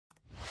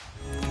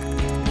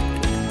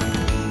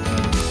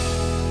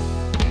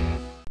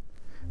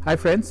Hi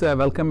friends,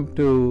 welcome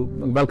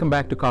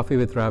back to Coffee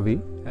with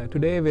Ravi.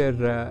 Today we're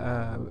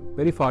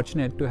very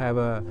fortunate to have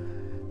a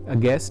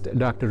guest,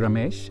 Dr.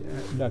 Ramesh.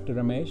 Dr.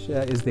 Ramesh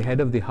is the head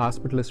of the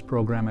Hospitalist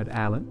program at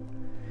Allen.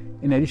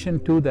 In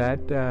addition to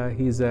that,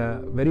 he's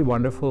a very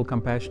wonderful,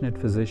 compassionate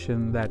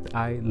physician that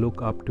I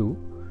look up to.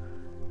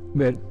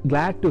 We're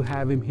glad to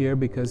have him here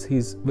because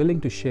he's willing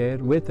to share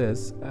with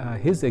us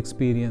his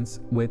experience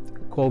with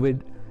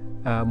COVID,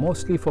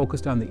 mostly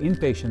focused on the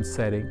inpatient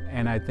setting,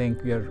 and I think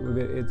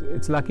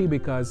it's lucky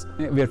because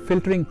we're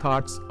filtering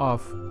thoughts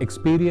of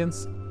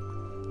experience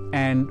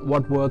and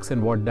what works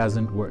and what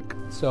doesn't work.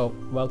 So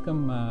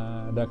welcome,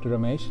 Dr.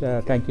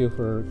 Ramesh. Thank you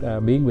for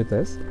being with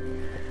us.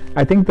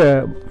 I think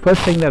the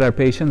first thing that our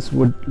patients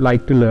would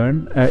like to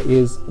learn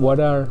is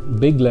what are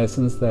big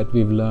lessons that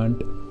we've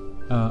learned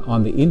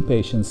on the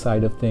inpatient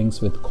side of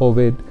things with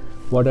COVID.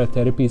 What are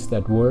therapies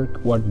that work,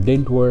 what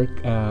didn't work,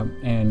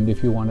 and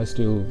if you want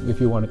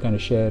to kind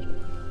of share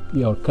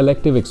your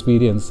collective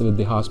experience with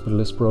the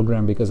Hospitalist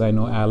program, because I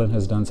know Allen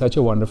has done such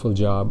a wonderful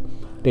job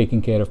taking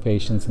care of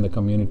patients in the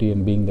community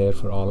and being there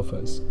for all of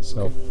us.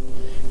 So,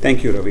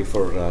 thank you, Ravi,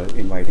 for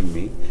inviting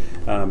me.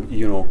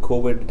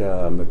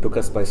 COVID took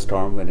us by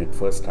storm when it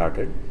first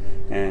started,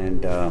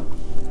 and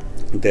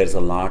there's a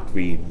lot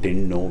we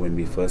didn't know when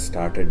we first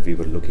started. We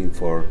were looking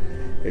for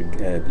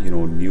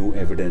new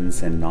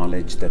evidence and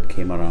knowledge that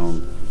came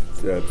around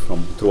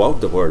from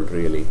throughout the world,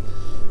 really.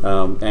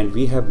 And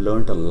we have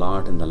learned a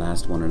lot in the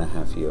last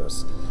 1.5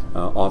 years.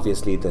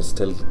 Obviously, there's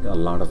still a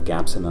lot of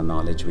gaps in our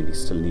knowledge. We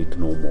still need to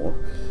know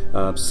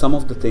more. Some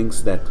of the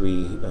things that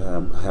we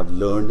have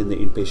learned in the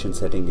inpatient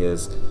setting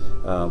is,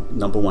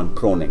 number one,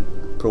 proning.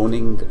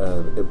 Proning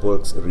it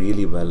works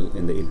really well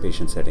in the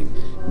inpatient setting,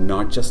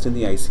 not just in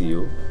the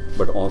ICU,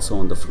 but also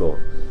on the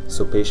floor.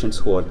 So patients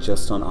who are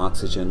just on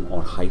oxygen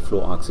or high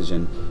flow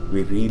oxygen,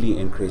 we really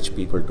encourage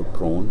people to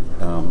prone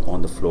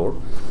on the floor.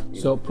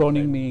 So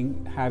proning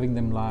meaning having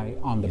them lie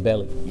on the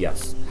belly?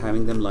 Yes,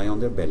 having them lie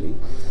on their belly.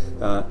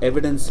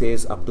 Evidence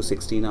says up to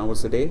 16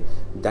 hours a day.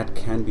 That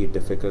can be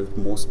difficult.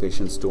 Most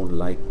patients don't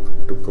like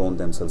to prone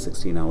themselves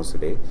 16 hours a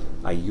day.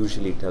 I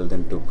usually tell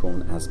them to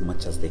prone as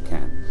much as they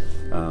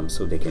can.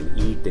 So they can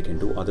eat, they can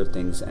do other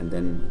things, and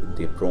then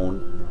they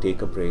prone,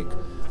 take a break,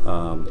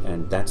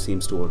 and that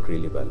seems to work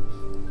really well.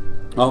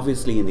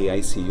 Obviously, in the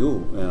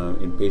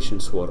ICU, in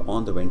patients who are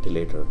on the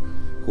ventilator,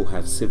 who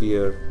have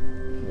severe,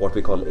 what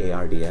we call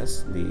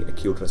ARDS, the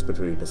acute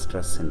respiratory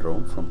distress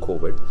syndrome from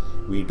COVID,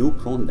 we do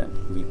prone them.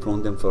 We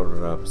prone them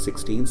for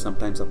 16,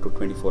 sometimes up to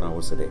 24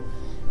 hours a day.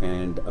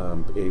 And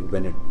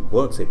when it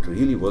works, it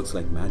really works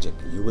like magic.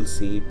 You will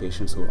see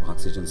patients whose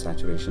oxygen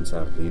saturations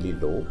are really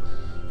low,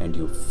 and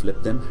you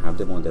flip them, have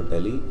them on their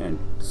belly, and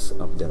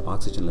their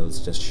oxygen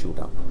levels just shoot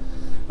up.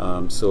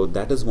 So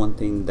that is one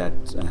thing that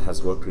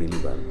has worked really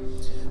well.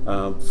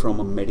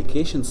 From a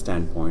medication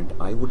standpoint,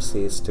 I would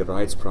say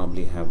steroids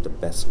probably have the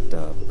best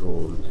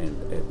role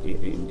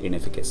in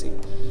efficacy.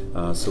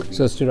 So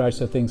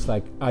steroids are things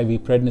like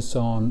IV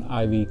prednisone,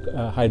 IV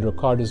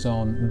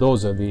hydrocortisone.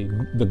 Those are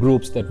the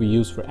groups that we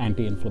use for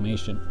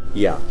anti-inflammation.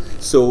 Yeah.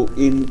 So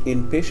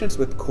in patients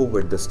with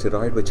COVID, the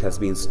steroid which has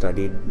been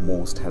studied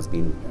most has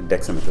been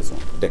dexamethasone,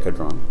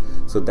 Decadron.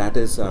 So that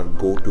is our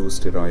go-to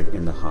steroid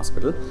in the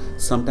hospital.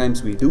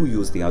 Sometimes we do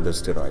use the other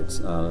steroids,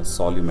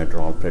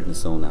 Solumedrol,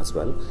 prednisone as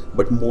well,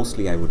 but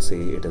mostly I would say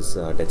it is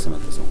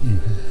dexamethasone.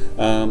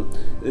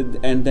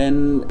 Mm-hmm. And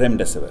then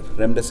remdesivir.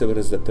 Remdesivir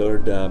is the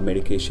third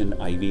medication,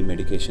 IV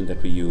medication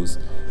that we use.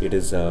 It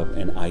is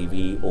an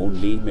IV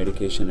only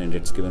medication, and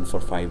it's given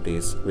for 5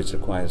 days, which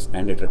requires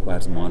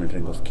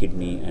monitoring of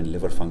kidney and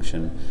liver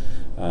function.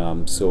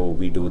 So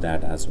we do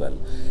that as well.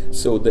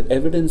 So the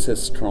evidence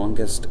is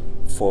strongest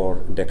for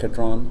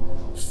Decadron,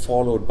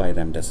 followed by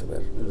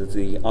remdesivir.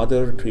 The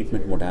other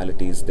treatment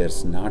modalities,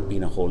 there's not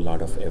been a whole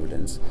lot of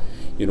evidence.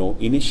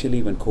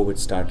 Initially when COVID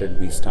started,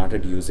 we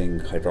started using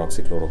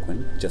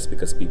hydroxychloroquine just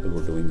because people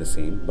were doing the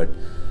same, but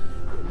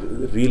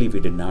really we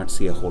did not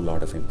see a whole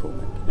lot of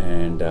improvement,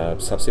 and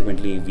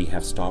subsequently we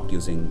have stopped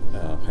using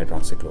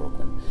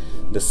hydroxychloroquine.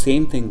 The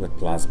same thing with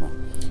plasma.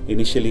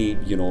 Initially,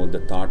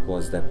 the thought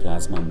was that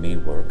plasma may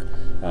work,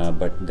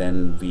 but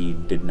then we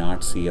did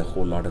not see a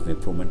whole lot of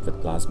improvement with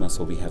plasma,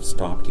 so we have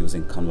stopped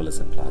using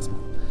convalescent plasma.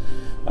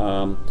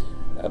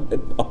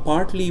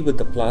 Partly with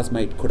the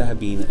plasma, it could have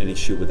been an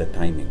issue with the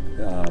timing.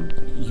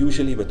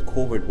 Usually with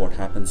COVID, what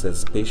happens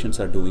is patients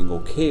are doing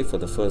okay for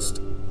the first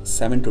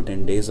 7 to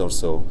 10 days or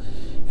so,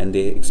 and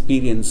they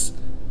experience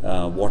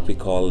what we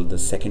call the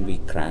second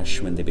week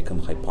crash when they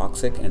become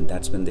hypoxic, and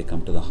that's when they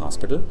come to the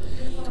hospital.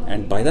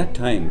 And by that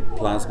time,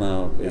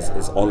 plasma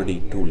is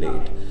already too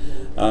late.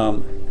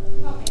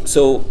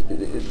 So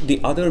the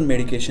other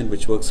medication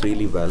which works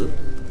really well,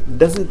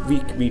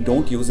 we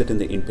don't use it in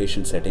the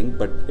inpatient setting,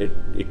 but it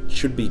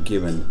should be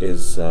given,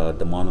 is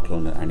the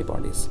monoclonal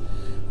antibodies.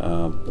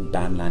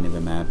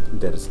 bamlanivimab,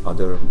 there's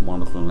other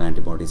monoclonal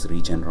antibodies,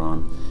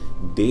 Regeneron.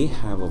 They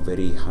have a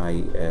very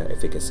high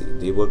efficacy.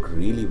 They work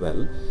really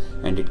well,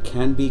 and it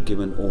can be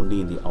given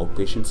only in the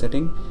outpatient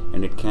setting,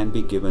 and it can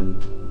be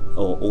given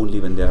only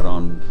when they're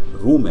on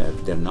room air,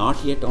 they're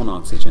not yet on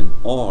oxygen,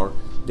 or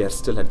they're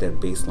still at their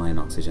baseline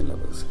oxygen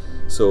levels.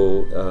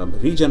 So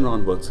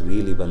Regeneron works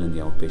really well in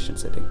the outpatient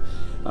setting.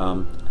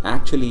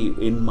 Actually,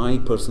 in my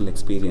personal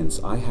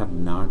experience, I have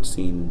not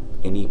seen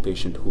any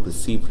patient who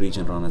received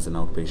Regeneron as an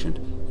outpatient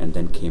and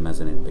then came as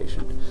an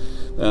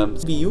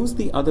inpatient. We use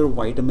the other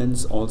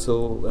vitamins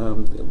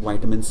also,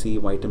 vitamin C,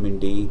 vitamin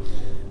D.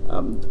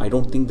 I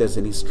don't think there's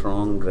any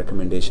strong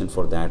recommendation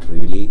for that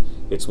really.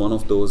 It's one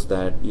of those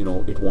that,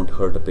 it won't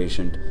hurt a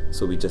patient,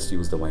 so we just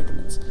use the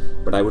vitamins.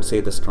 But I would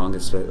say the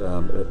strongest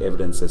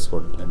evidence is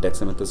for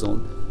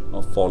dexamethasone,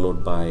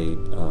 followed by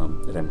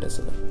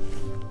remdesivir.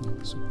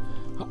 So,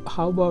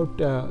 how about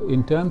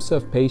in terms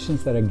of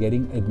patients that are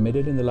getting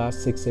admitted in the last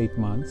 6-8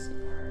 months?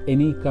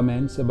 Any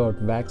comments about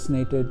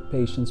vaccinated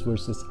patients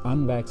versus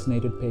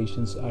unvaccinated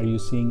patients? Are you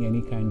seeing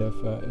any kind of,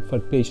 for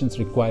patients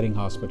requiring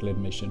hospital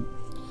admission?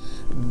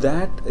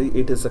 That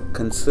it is a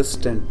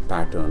consistent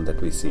pattern that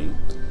we see.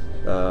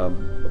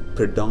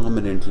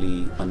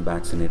 Predominantly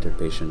unvaccinated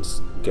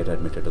patients get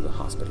admitted to the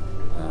hospital.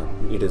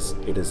 It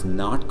is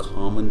not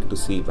common to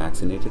see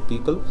vaccinated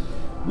people.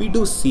 We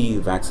do see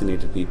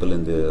vaccinated people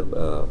in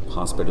the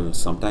hospital,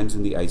 sometimes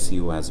in the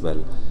ICU as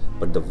well,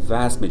 but the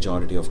vast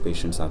majority of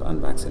patients are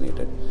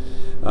unvaccinated.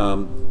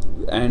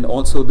 And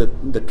also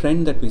the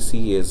trend that we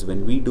see is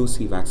when we do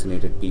see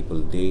vaccinated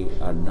people, they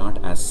are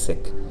not as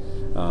sick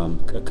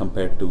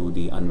compared to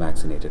the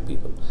unvaccinated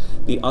people.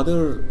 The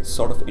other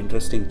sort of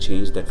interesting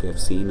change that we have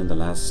seen in the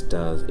last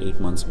 8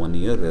 months, 1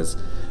 year is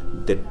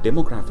that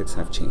demographics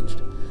have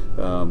changed.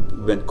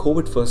 When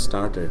COVID first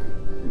started,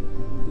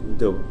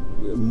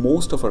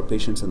 most of our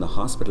patients in the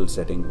hospital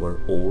setting were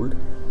old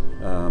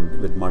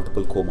with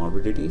multiple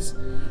comorbidities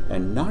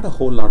and not a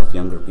whole lot of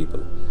younger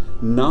people.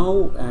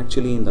 Now,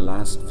 actually, in the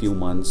last few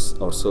months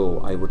or so,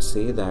 I would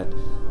say that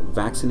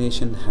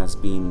vaccination has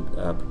been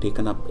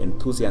taken up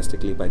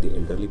enthusiastically by the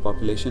elderly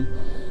population.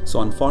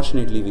 So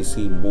unfortunately, we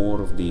see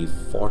more of the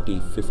 40,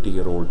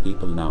 50-year-old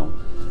people now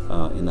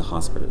in the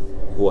hospital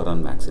who are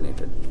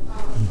unvaccinated.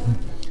 Mm-hmm.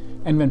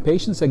 And when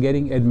patients are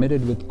getting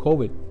admitted with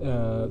COVID,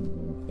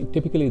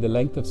 typically the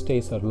length of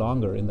stays are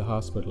longer in the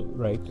hospital,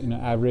 right?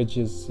 Average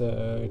is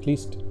at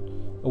least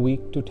a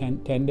week to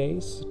 10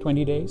 days,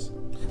 20 days?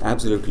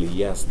 Absolutely,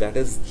 yes. That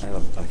is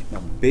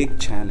a big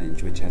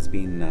challenge which has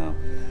been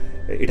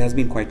it has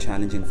been quite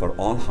challenging for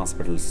all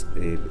hospitals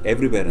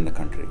everywhere in the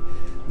country.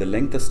 The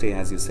length of stay,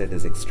 as you said,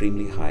 is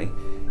extremely high,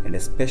 and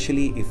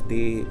especially if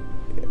they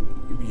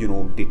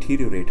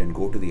deteriorate and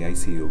go to the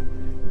ICU,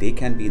 they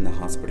can be in the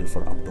hospital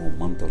for up to a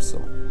month or so.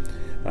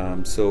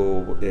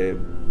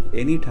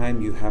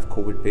 Anytime you have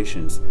COVID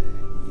patients,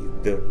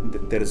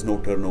 there is no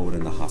turnover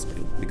in the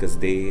hospital because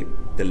the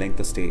length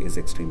of stay is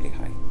extremely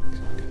high.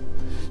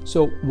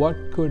 So what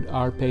could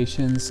our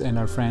patients and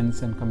our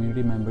friends and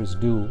community members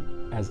do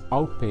as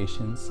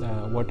outpatients?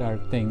 What are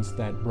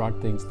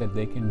broad things that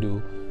they can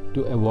do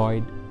to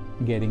avoid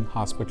getting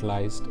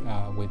hospitalized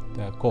with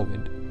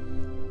COVID?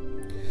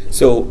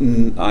 So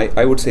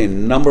I would say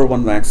number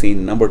 1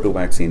 vaccine, number 2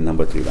 vaccine,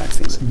 number 3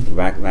 vaccine.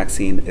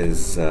 Vaccine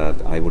is,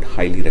 I would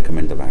highly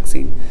recommend the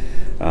vaccine.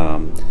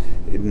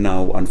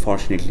 Now,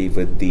 unfortunately,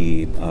 with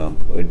the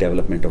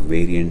development of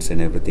variants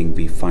and everything,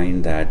 we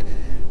find that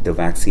the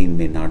vaccine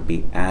may not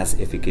be as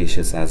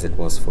efficacious as it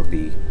was for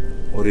the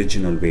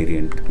original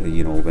variant,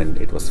 when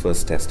it was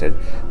first tested,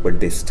 but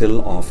they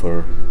still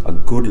offer a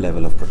good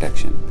level of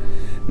protection.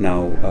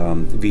 Now,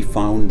 we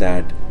found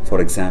that,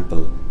 for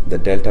example, the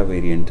Delta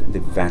variant, the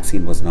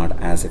vaccine was not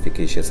as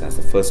efficacious as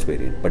the first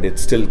variant, but it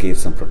still gave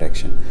some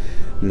protection.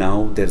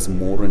 Now there's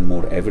more and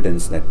more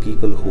evidence that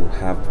people who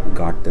have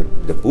got the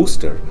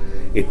booster,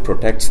 it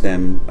protects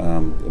them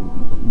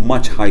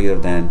much higher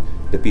than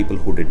the people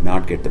who did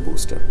not get the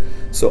booster.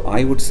 So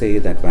I would say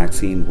that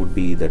vaccine would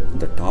be the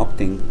top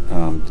thing.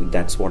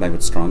 That's what I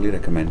would strongly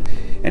recommend.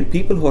 And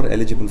people who are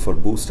eligible for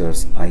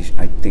boosters, I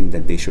think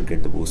that they should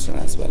get the booster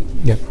as well.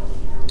 Yeah.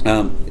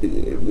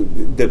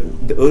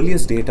 The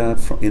earliest data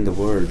in the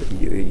world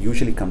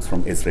usually comes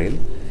from Israel.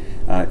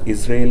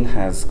 Israel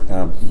has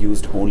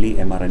used only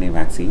mRNA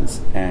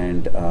vaccines,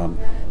 and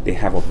they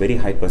have a very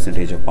high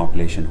percentage of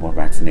population who are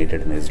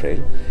vaccinated in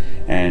Israel.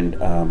 And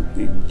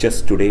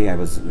just today I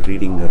was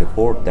reading a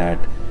report that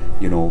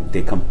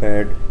they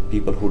compared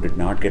people who did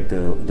not get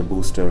the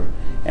booster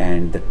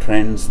and the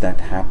trends that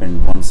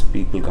happened once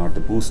people got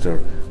the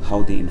booster,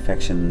 how the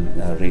infection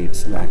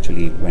rates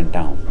actually went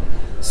down.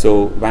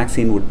 So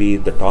vaccine would be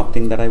the top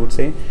thing that I would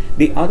say.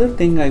 The other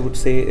thing I would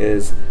say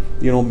is,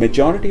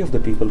 majority of the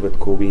people with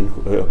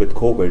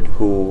COVID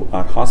who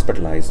are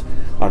hospitalized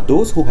are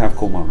those who have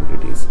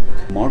comorbidities.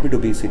 Morbid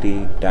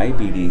obesity,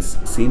 diabetes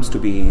seems to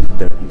be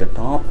the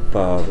top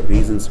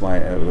reasons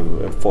why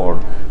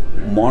for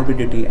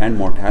morbidity and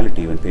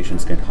mortality when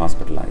patients get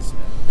hospitalized.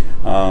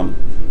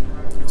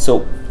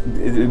 So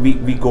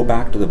we go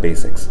back to the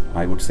basics.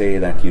 I would say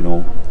that, you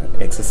know,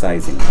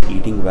 exercising,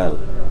 eating well,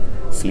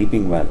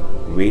 sleeping well,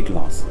 weight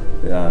loss,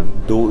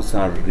 those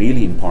are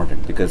really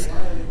important, because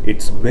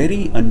it's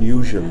very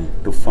unusual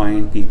to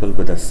find people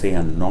with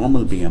a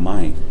normal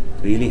BMI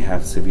really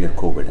have severe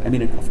COVID. I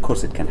mean, of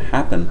course it can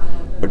happen,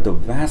 but the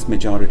vast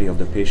majority of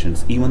the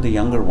patients, even the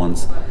younger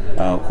ones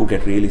who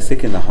get really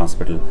sick in the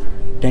hospital,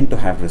 tend to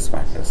have risk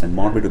factors, and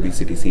morbid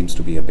obesity seems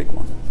to be a big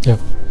one. Yeah.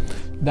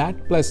 That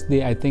plus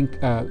I think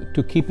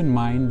to keep in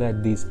mind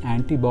that these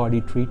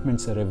antibody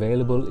treatments are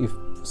available if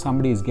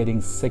somebody is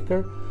getting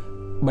sicker,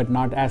 but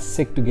not as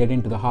sick to get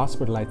into the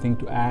hospital. I think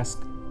to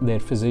ask their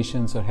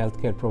physicians or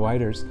healthcare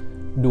providers,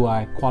 do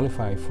I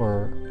qualify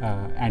for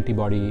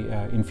antibody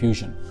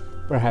infusion?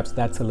 Perhaps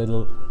that's a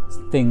little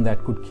thing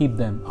that could keep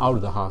them out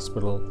of the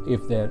hospital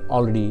if they're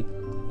already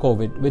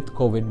with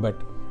COVID, but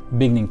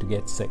beginning to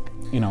get sick,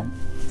 you know.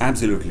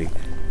 Absolutely.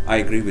 I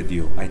agree with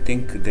you. I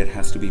think there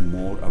has to be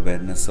more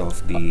awareness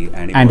of the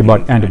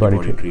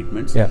antibody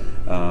treatments. Yeah.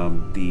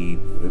 The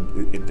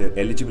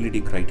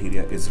eligibility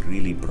criteria is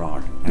really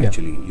broad.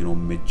 Actually, you know,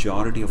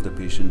 majority of the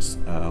patients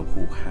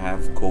who have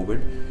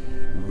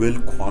COVID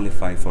will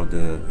qualify for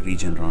the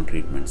Regeneron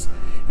treatments,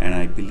 and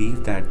I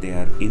believe that they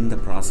are in the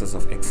process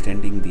of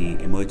extending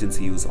the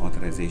emergency use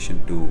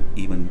authorization to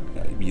even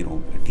you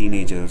know,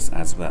 teenagers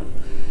as well.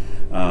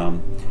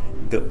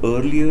 The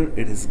earlier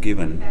it is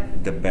given,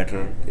 the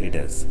better it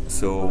is.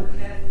 So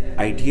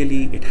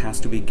ideally it has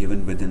to be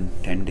given within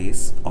 10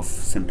 days of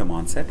symptom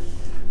onset,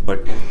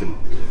 but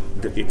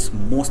it's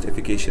most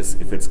efficacious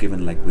if it's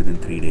given like within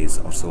 3 days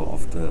or so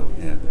of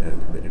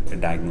the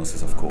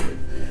diagnosis of COVID.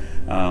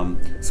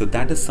 So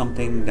that is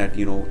something that,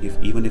 you know,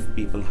 even if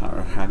people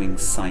are having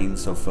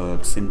signs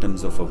of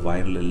symptoms of a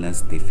viral illness,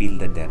 they feel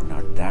that they're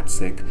not that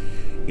sick,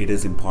 it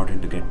is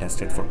important to get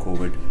tested for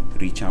COVID.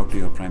 Reach out to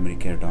your primary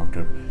care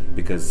doctor,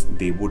 because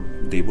they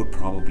would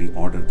probably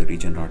order the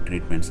Regeneron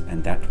treatments,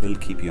 and that will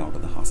keep you out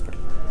of the hospital.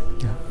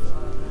 Yeah.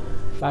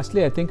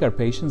 Lastly, I think our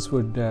patients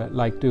would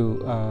like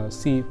to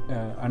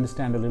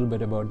understand a little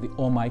bit about the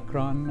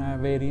Omicron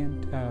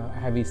variant.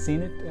 Have you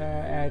seen it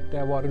at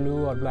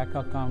Waterloo or Black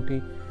Hawk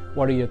County?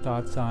 What are your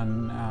thoughts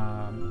on,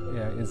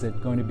 is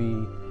it going to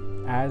be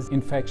as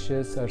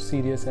infectious or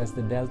serious as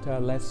the Delta,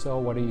 less so?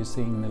 What are you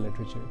seeing in the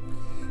literature?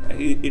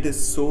 It is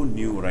so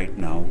new right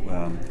now.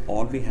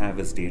 All we have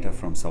is data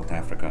from South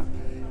Africa,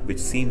 which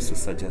seems to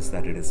suggest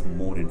that it is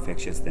more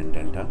infectious than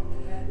Delta,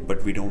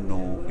 but we don't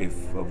know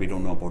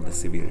about the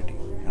severity.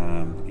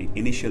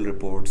 Initial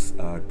reports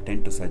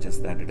tend to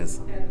suggest that it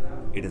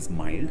is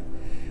mild,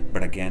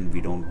 but again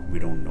we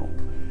don't know.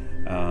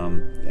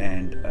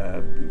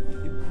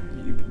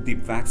 The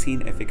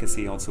vaccine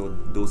efficacy also,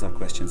 those are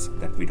questions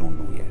that we don't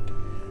know yet.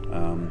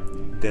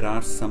 There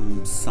are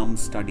some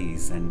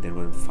studies, and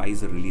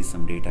Pfizer released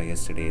some data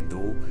yesterday,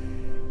 though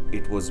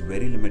it was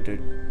very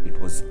limited. It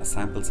was a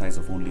sample size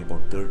of only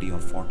about 30 or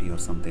 40 or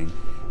something,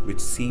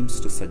 which seems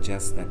to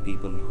suggest that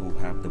people who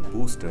have the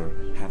booster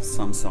have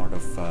some sort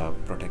of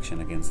protection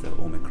against the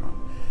Omicron.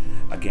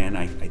 Again,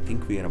 I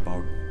think we are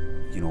about,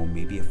 you know,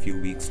 maybe a few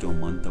weeks to a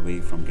month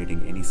away from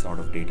getting any sort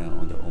of data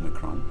on the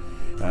Omicron.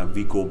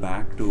 We go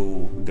back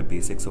to the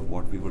basics of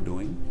what we were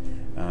doing.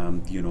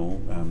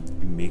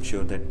 Make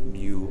sure that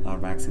you are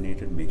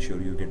vaccinated, make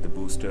sure you get the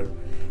booster,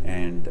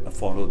 and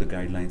follow the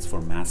guidelines for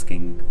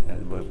masking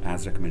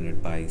as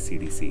recommended by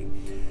CDC.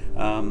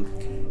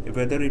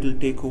 Whether it'll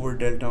take over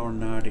Delta or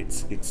not,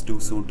 it's too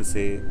soon to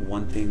say.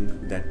 One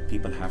thing that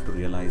people have to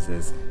realize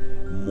is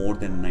more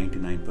than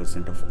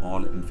 99% of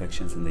all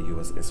infections in the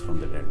US is from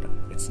the Delta.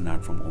 It's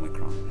not from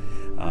Omicron.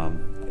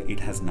 It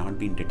has not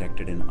been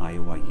detected in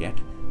Iowa yet,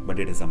 but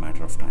it is a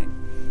matter of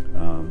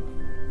time.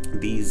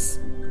 These,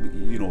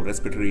 you know,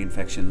 respiratory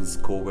infections,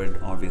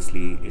 COVID,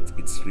 obviously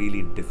it's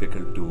really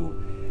difficult to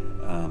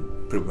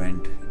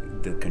prevent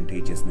the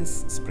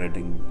contagiousness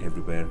spreading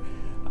everywhere.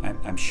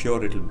 I'm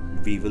sure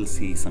we will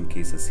see some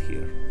cases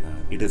here.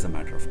 It is a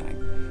matter of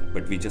time,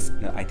 but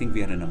I think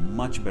we are in a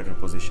much better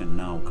position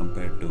now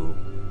compared to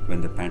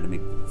when the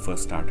pandemic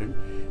first started.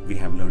 We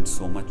have learned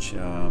so much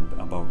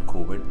about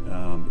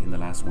COVID in the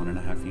last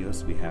 1.5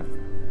 years. We have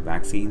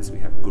vaccines, we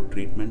have good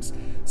treatments,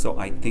 so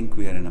I think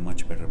we are in a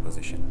much better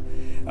position.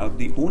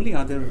 The only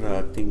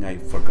other thing I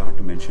forgot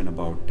to mention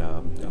about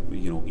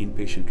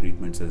inpatient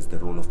treatments is the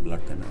role of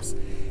blood thinners.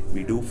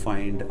 We do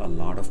find a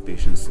lot of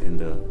patients in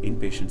the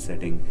inpatient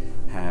setting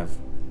have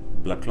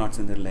blood clots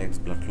in their legs,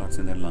 blood clots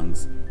in their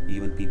lungs,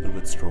 even people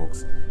with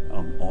strokes,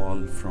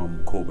 all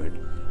from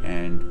COVID.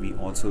 And we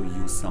also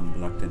use some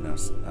blood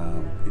thinners,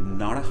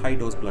 not a high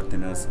dose blood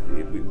thinners.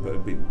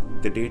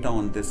 The data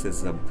on this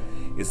is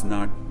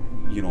not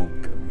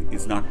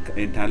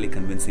entirely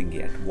convincing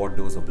yet, what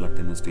dose of blood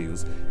thinners to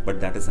use, but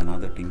that is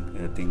another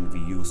thing we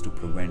use to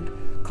prevent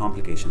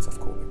complications of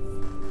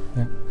COVID.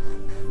 Yeah.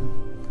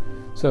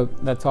 So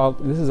that's all.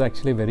 This is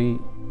actually very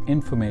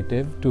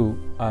informative to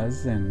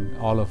us and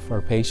all of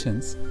our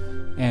patients.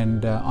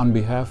 And on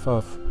behalf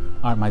of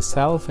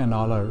myself and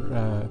all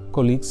our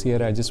colleagues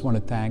here, I just want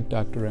to thank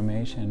Dr.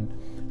 Ramesh and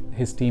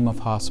his team of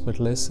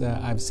hospitalists.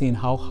 I've seen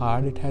how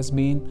hard it has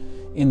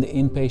been in the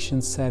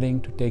inpatient setting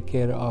to take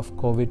care of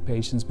COVID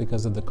patients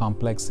because of the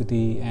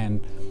complexity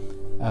and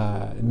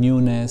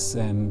newness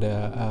and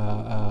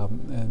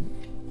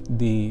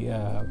the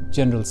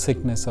general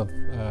sickness of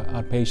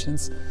our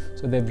patients.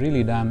 So they've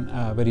really done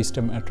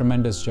a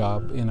tremendous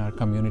job in our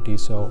community.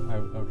 So I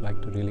would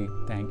like to really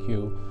thank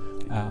you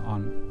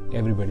on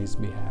everybody's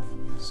behalf.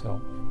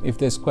 So if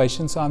there's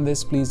questions on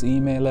this, please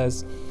email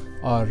us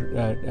or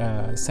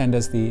send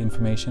us the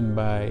information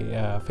by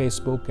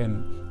Facebook,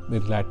 and we're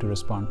glad to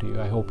respond to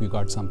you. I hope you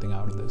got something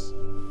out of this.